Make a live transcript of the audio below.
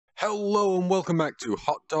Hello and welcome back to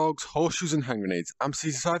Hot Dogs, Horseshoes and Hand Grenades. I'm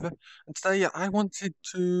CZSurvivor, and today I wanted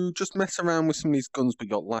to just mess around with some of these guns we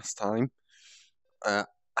got last time.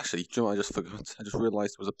 Actually, do you know what I just forgot? I just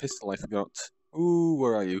realised there was a pistol I forgot. Ooh,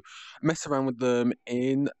 where are you? Mess around with them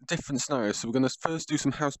in different scenarios. So we're going to first do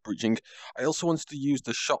some house breaching. I also wanted to use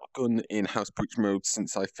the shotgun in house breach mode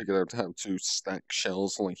since I figured out how to stack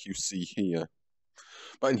shells like you see here.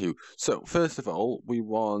 But anywho, so first of all, we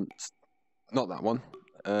want... not that one.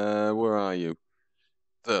 Where are you?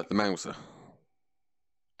 The Mauser.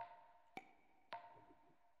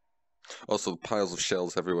 Also, piles of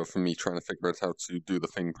shells everywhere from me trying to figure out how to do the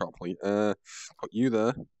thing properly. Put you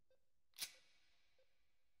there.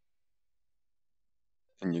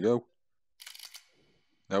 In you go.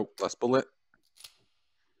 Nope, last bullet.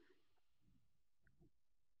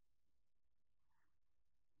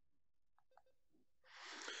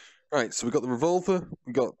 Right, so we got the revolver,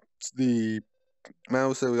 we got the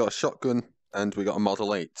Mauser, we got a shotgun, and we got a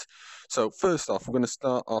Model 8. So first off, we're going to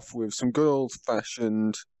start off with some good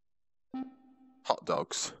old-fashioned hot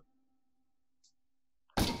dogs.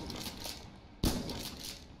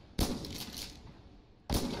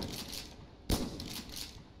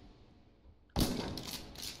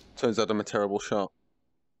 Turns out I'm a terrible shot.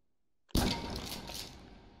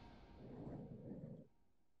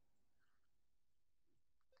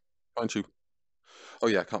 Aren't you? Oh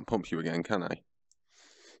yeah, I can't pump you again, can I?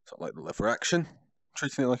 It's not like the lever action.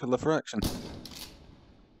 Treating it like a lever action.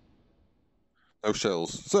 No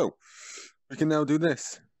shells. So, we can now do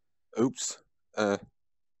this. Oops. Have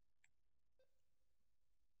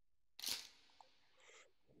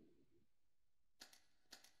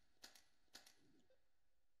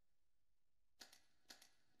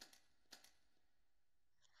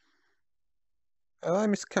I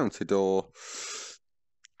miscounted, or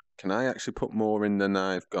can I actually put more in than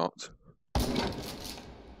I've got?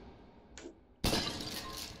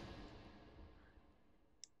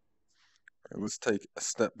 Let's take a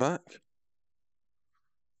step back.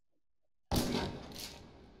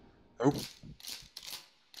 Oh.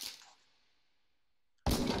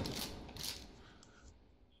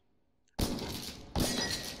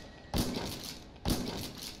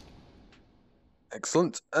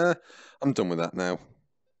 Excellent. I'm done with that now.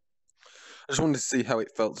 I just wanted to see how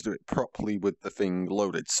it felt to do it properly with the thing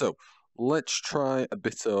loaded. So, let's try a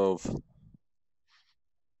bit of...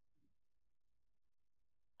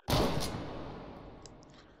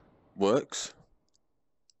 Works.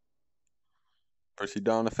 Pretty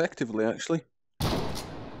darn effectively, actually.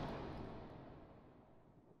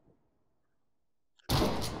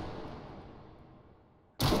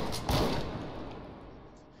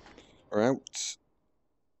 We're out.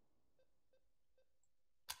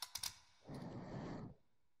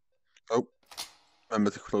 Oh, remember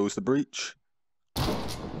to close the breech.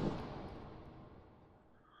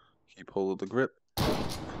 Keep hold of the grip.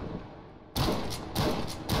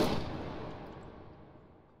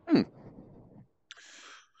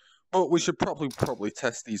 But we should probably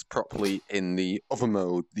test these properly in the other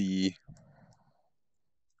mode, the...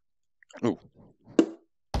 Ooh.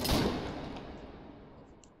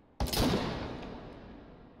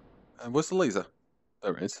 Where's the laser?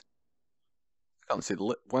 There it is. I can't see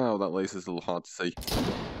the wow, that laser's a little hard to see.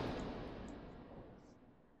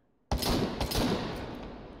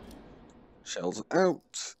 Shells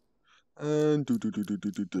out. And do.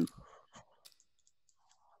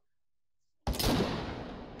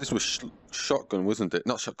 This was shotgun, wasn't it?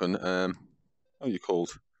 Not shotgun, what are you called?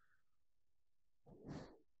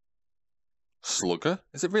 Slugger?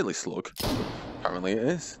 Is it really slug? Apparently it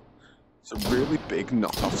is. It's a really big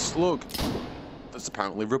knockoff slug that's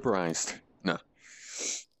apparently rubberized. No.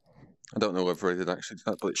 I don't know whether it did actually do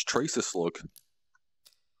that, but it's tracer slug.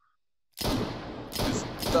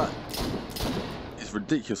 That is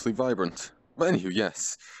ridiculously vibrant. But anywho,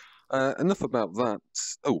 yes. Enough about that.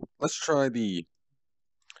 Oh, let's try the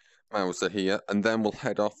Mauser here, and then we'll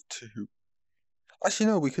head off to... Actually,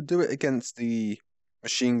 no, we could do it against the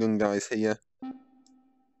machine gun guys here.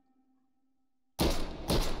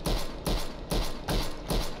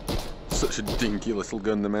 Such a dinky little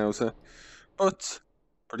gun, the Mauser. But,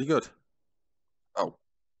 pretty good. Oh.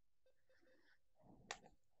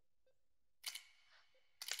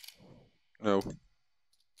 No.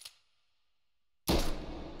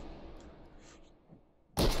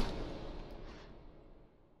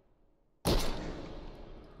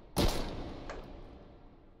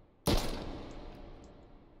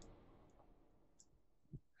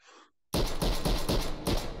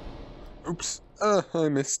 Oops. I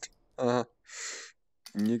missed.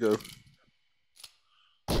 In you go.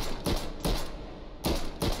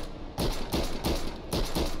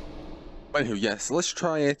 Anywho, yes, let's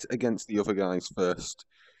try it against the other guys first.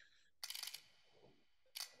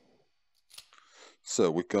 So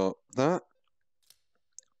we've got that.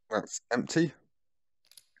 That's empty.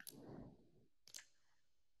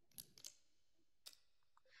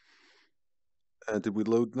 Did we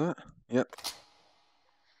load that? Yep.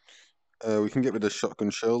 We can get rid of shotgun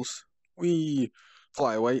shells. We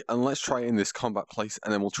fly away, and let's try it in this combat place,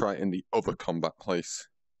 and then we'll try it in the other combat place.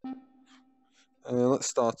 Let's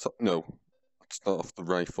start up. No, let's start off the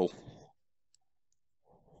rifle.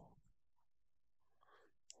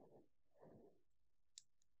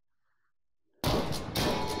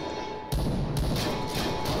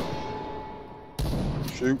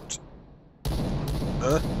 Shoot.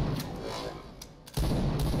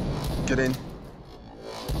 Get in.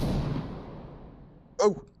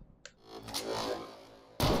 Oh!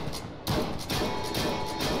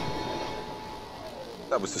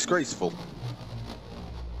 That was disgraceful.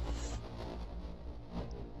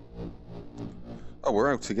 Oh,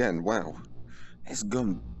 we're out again. Wow. His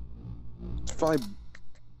gun. Five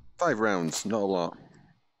rounds, not a lot.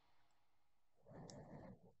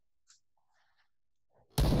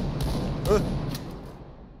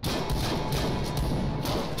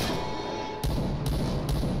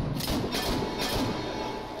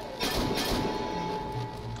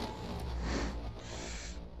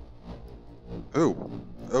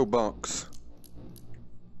 Oh, box.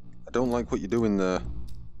 I don't like what you're doing there.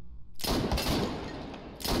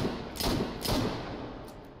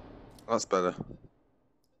 That's better.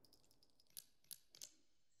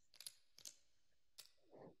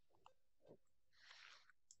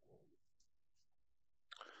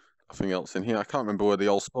 Nothing else in here. I can't remember where they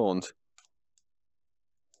all spawned.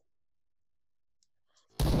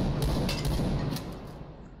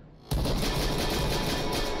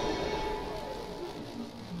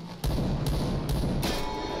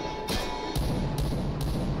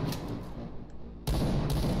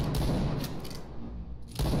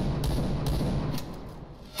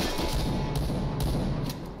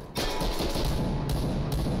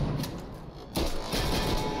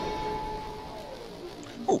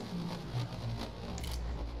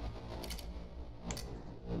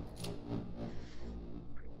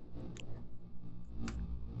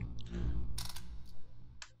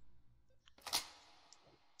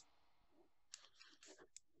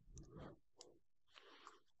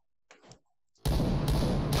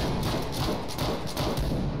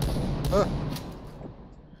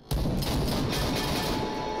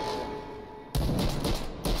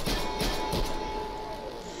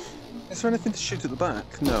 Is there anything to shoot at the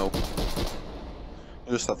back? No.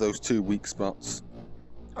 I just have those two weak spots.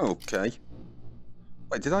 Okay.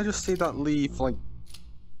 Wait, did I just see that leave, like,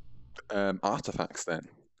 artifacts then?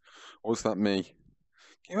 Or was that me?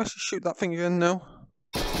 Can you actually shoot that thing again? No?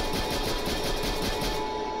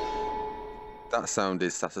 That sound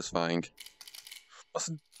is satisfying.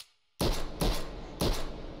 What's...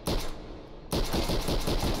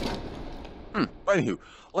 But anywho,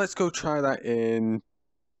 let's go try that in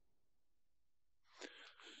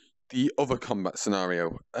the other combat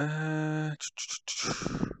scenario. Turn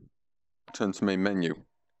to main menu.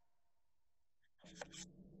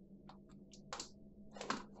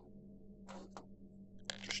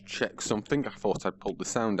 Just check something. I thought I'd pulled the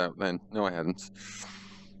sound out then. No, I hadn't.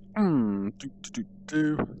 So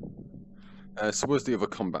where's the other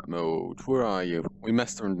combat mode? Where are you? We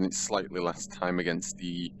messed around it slightly last time against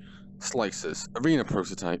the slicers. Arena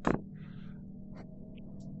prototype.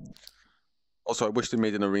 Also, I wish they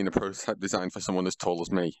made an arena prototype design for someone as tall as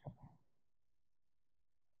me.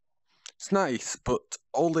 It's nice, but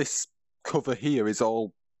all this cover here is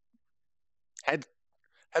all head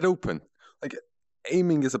open. Like,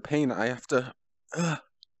 aiming is a pain. I have to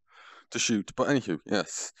shoot. But anywho,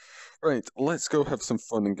 yes. Right, let's go have some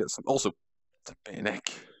fun and get some... Also, it's a bayonet.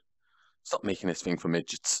 Stop making this thing for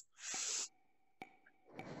midgets.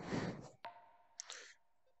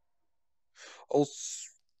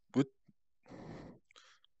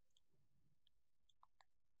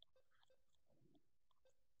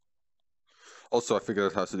 Also, I figured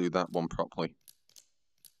out how to do that one properly.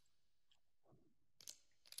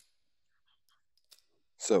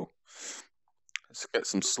 So, let's get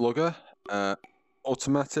some slugger.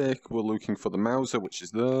 Automatic, we're looking for the Mauser, which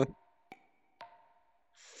is there.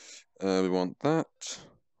 We want that.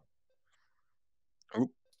 Oh,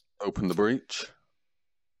 open the breach.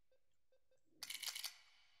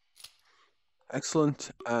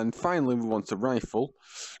 Excellent. And finally, we want a rifle.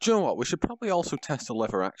 Do you know what? We should probably also test the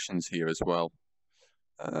lever actions here as well.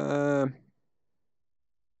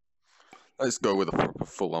 Let's go with a proper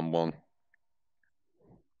full-on one.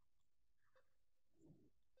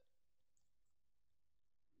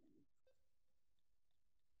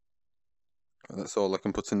 That's all I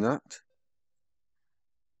can put in that.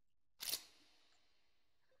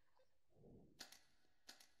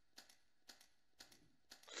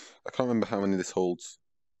 I can't remember how many this holds.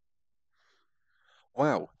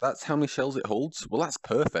 Wow, that's how many shells it holds? Well, that's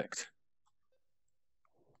perfect.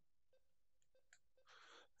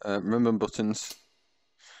 Remember buttons.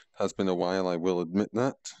 Has been a while, I will admit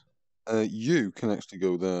that. You can actually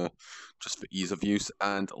go there just for ease of use,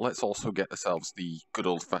 and let's also get ourselves the good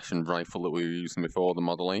old-fashioned rifle that we were using before, the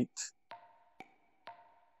Model 8.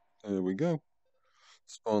 There we go.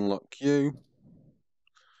 Spawn lock you.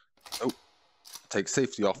 Oh, take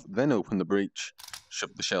safety off, then open the breach,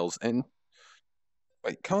 shove the shells in.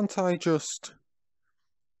 Wait, can't I just...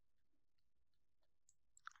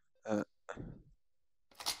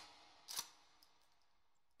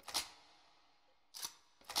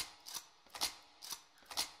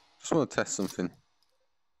 Just want to test something.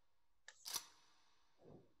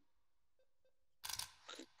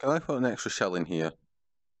 Can I put an extra shell in here?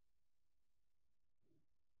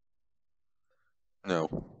 No.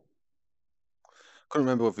 Couldn't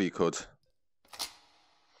remember whether you could.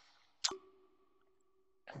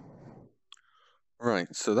 Right,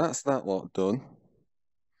 so that's that lot done.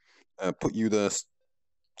 Put you there,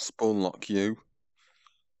 spawn lock you.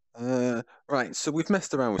 Right, so we've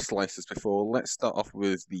messed around with slicers before. Let's start off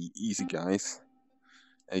with the easy guys,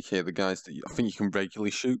 aka the guys that I think you can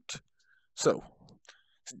regularly shoot. So,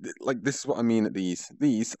 like, this is what I mean at these.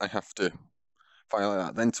 These, I have to fire like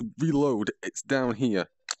that. Then to reload, it's down here.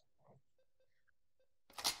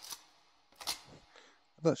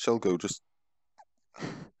 That shell go just... I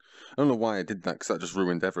don't know why I did that, because that just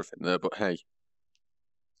ruined everything there, but hey.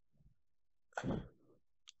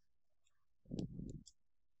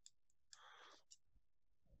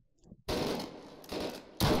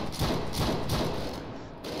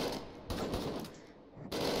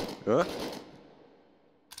 Oh.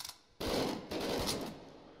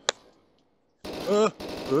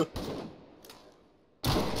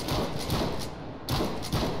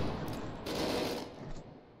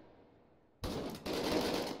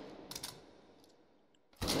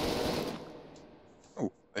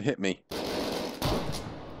 Oh, it hit me.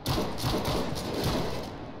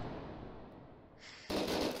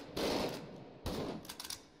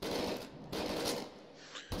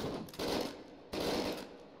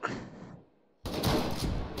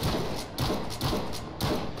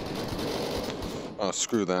 Oh,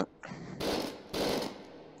 screw that.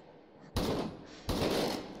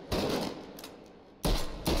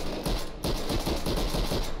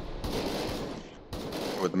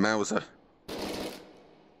 With the Mauser.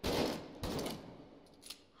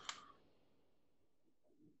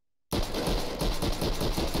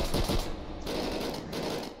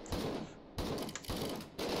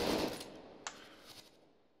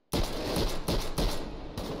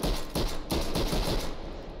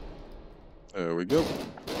 There we go.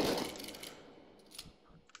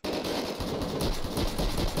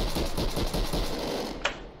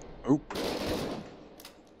 Oh.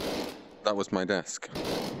 That was my desk.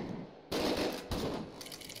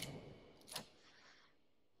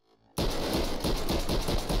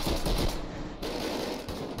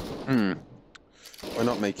 We're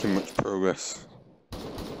not making much progress.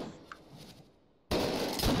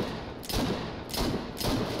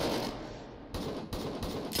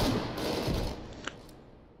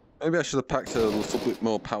 Maybe I should have packed a little bit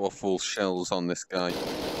more powerful shells on this guy.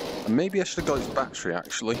 And maybe I should have got his battery,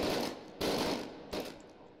 actually.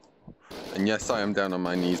 And yes, I am down on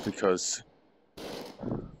my knees because...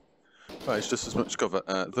 Right, it's just as much cover.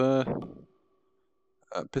 There.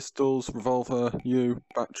 Pistols, revolver, you,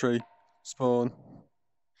 battery, spawn.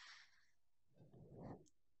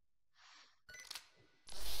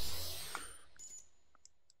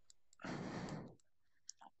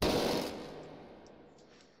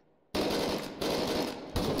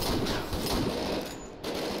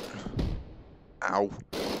 Ow.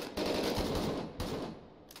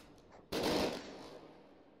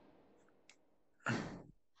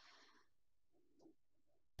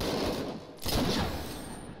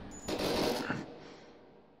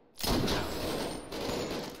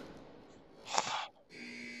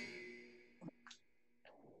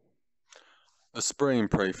 The spray and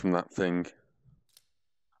pray from that thing.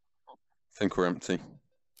 I think we're empty.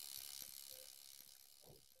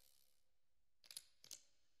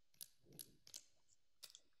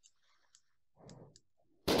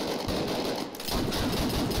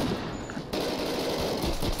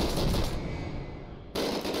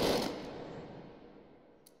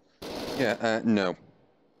 Yeah, no.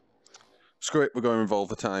 Screw it, we're going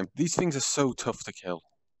revolver time. These things are so tough to kill.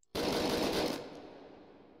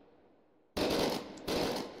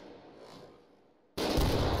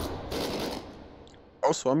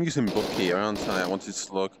 Also, I'm using book here, aren't I? I wanted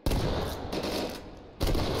slug.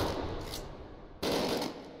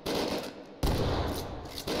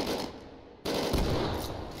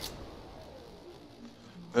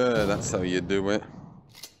 That's how you do it.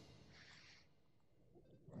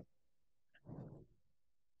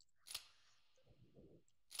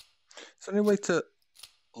 Is there any way to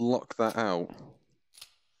lock that out?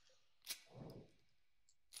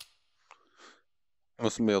 I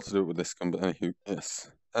mustn't be able to do it with this gun, but anywho,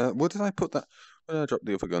 yes. Where did I put that? Where did I drop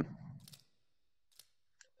the other gun? Do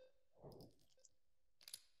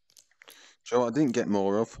you know what I didn't get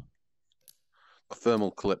more of? A thermal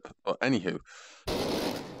clip, but anywho.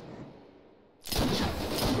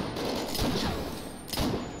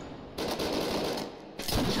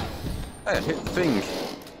 Hey, I hit the thing.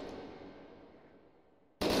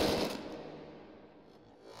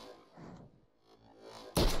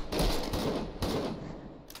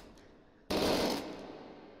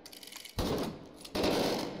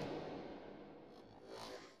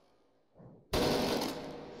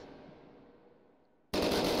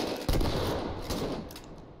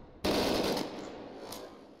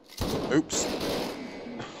 Oops.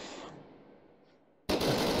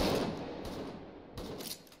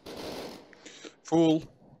 Fool.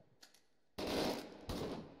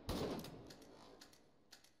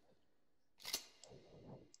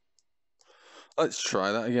 Let's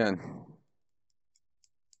try that again.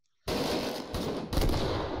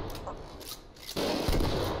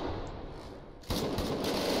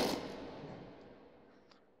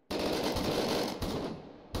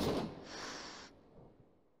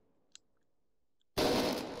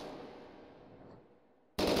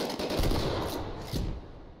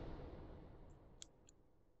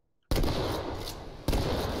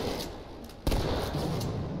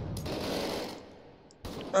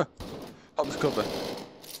 Oh, up the cover.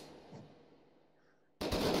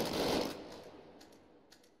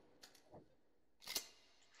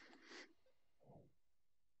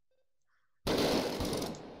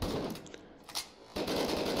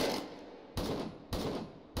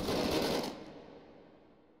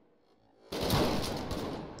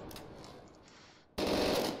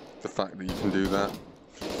 The fact that you can do that.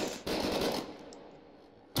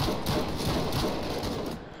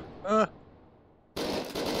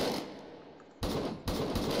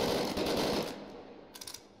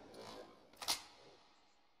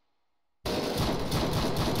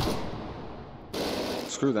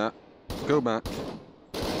 Screw that. Go back.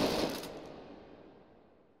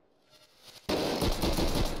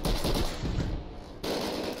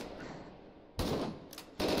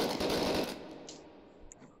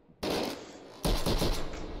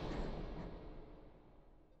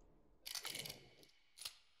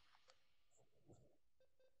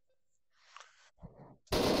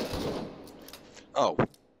 Oh.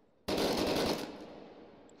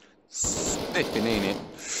 Spiffing, ain't it?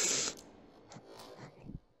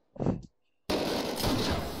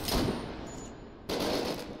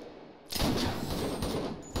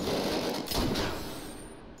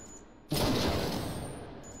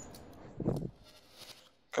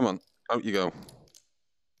 Come on, out you go.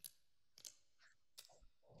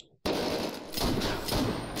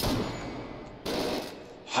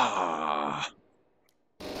 Ha!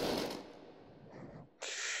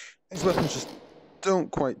 These weapons just don't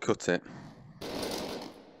quite cut it.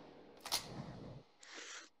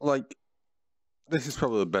 Like, this is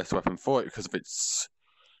probably the best weapon for it because of its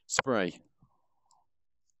spray.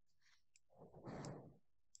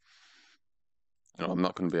 No, I'm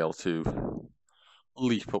not going to be able to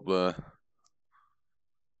leap up there.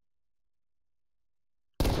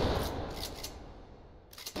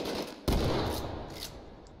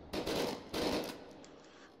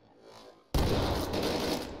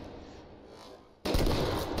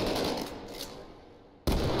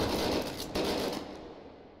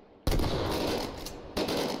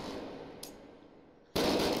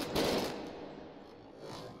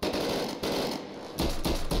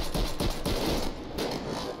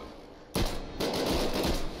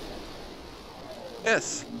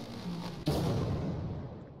 Yes.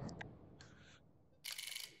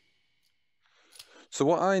 So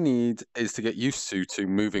what I need is to get used to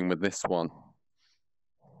moving with this one.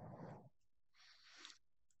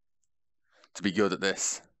 To be good at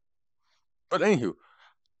this. But anywho,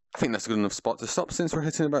 I think that's a good enough spot to stop since we're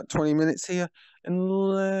hitting about 20 minutes here.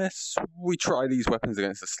 Unless we try these weapons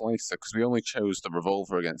against the slicer, because we only chose the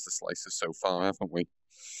revolver against the slicer so far, haven't we?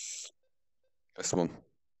 This one.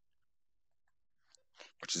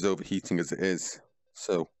 Which is overheating as it is.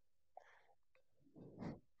 So.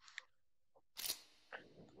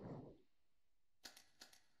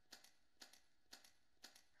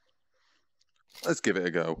 Let's give it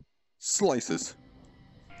a go. Slices.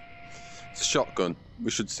 It's a shotgun. We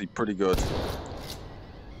should see pretty good.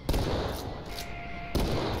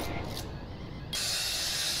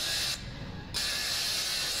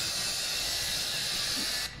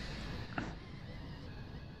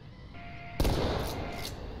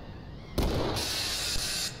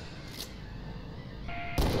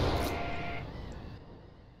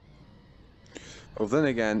 Well, then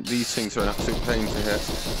again, these things are an absolute pain to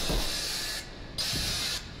hit.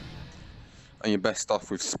 And you're best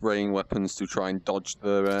off with spraying weapons to try and dodge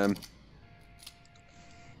the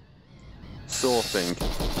saw thing.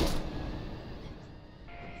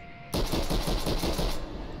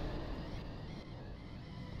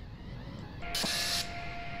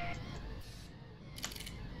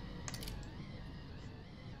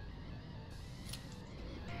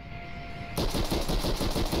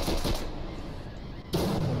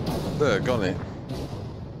 There, got it.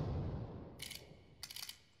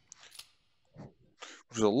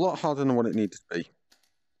 Which was a lot harder than what it needed to be.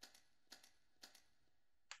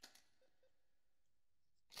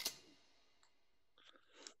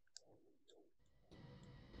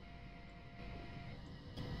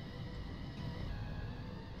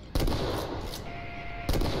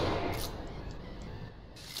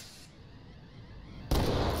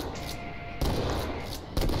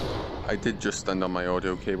 I did just stand on my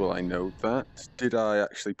audio cable, I know that. Did I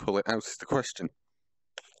actually pull it out is the question.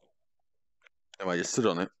 No, I just stood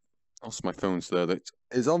on it. Also, my phone's there that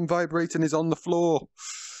is on vibrate and is on the floor.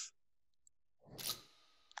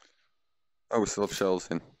 Oh, we still have shells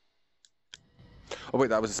in. Oh wait,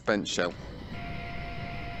 that was a spent shell.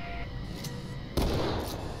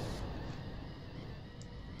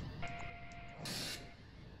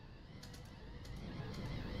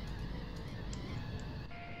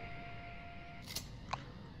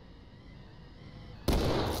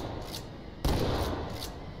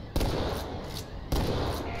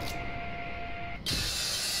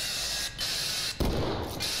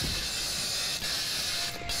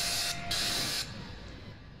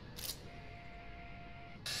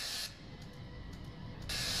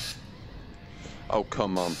 Oh,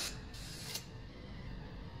 come on.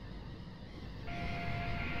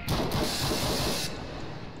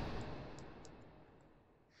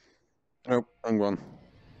 Nope, wrong one.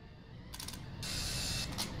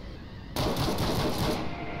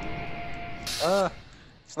 Ah,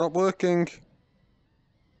 it's not working.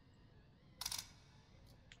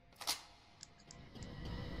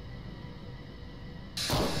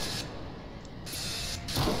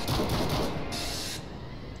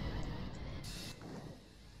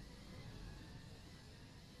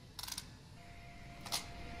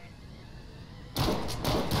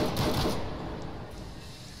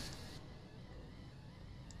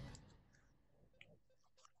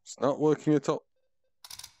 It's not working at all.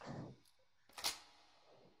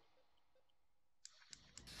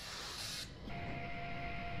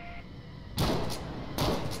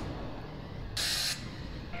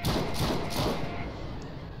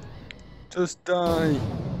 Just die.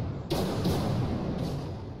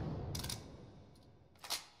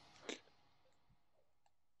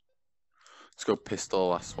 Let's go pistol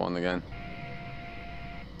last one again.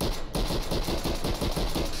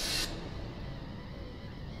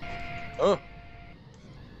 Oh.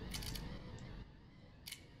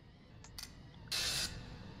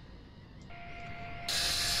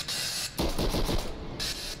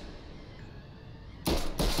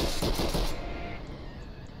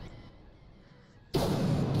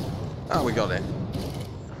 Ah, we got it.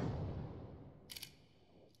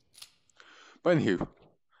 But anywho,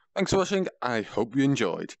 thanks for watching. I hope you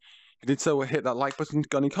enjoyed. If you did so, hit that like button.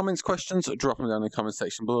 Got any comments, questions, drop them down in the comment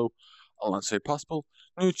section below. I'll answer if possible.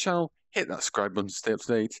 New to the channel, hit that subscribe button to stay up to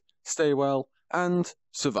date. Stay well, and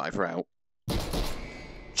Survivor out.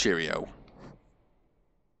 Cheerio.